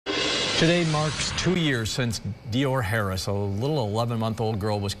Today marks 2 years since Dior Harris, a little 11-month-old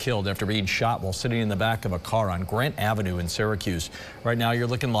girl, was killed after being shot while sitting in the back of a car on Grant Avenue in Syracuse. Right now, you're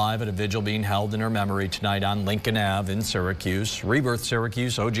looking live at a vigil being held in her memory tonight on Lincoln Ave in Syracuse. Rebirth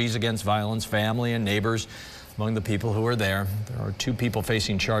Syracuse, OGs Against Violence, family and neighbors among the people who are there. There are 2 people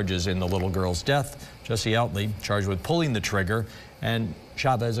facing charges in the little girl's death. Jesse Outley charged with pulling the trigger, and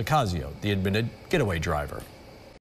Chavez Ocasio, the admitted getaway driver.